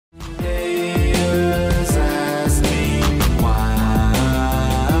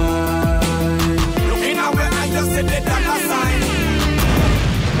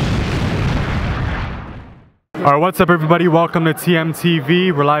All right, what's up everybody? Welcome to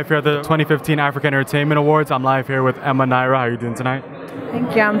TMTV. We're live here at the 2015 African Entertainment Awards. I'm live here with Emma Nyra. How are you doing tonight?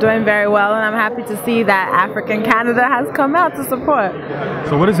 Thank you. I'm doing very well, and I'm happy to see that African Canada has come out to support.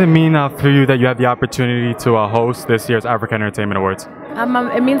 So what does it mean for you that you had the opportunity to host this year's African Entertainment Awards?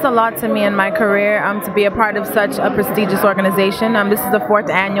 It means a lot to me in my career to be a part of such a prestigious organization. This is the 4th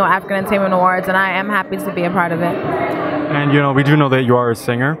annual African Entertainment Awards, and I am happy to be a part of it. And you know, we do know that you are a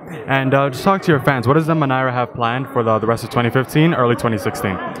singer. And just talk to your fans. What does Emma Nyra have planned for the rest of 2015, early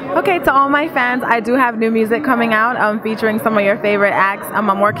 2016? Okay, to all my fans, I do have new music coming out featuring some of your favorite acts. I'm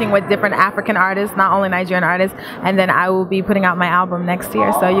working with different African artists, not only Nigerian artists, and then I will be putting out my album next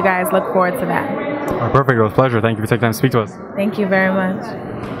year. So you guys look forward to that. Perfect. It was a pleasure. Thank you for taking time to speak to us. Thank you very much.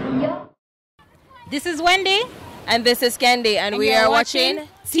 This is Wendy. And this is Candy, and we are watching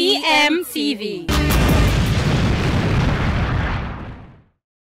TMTV.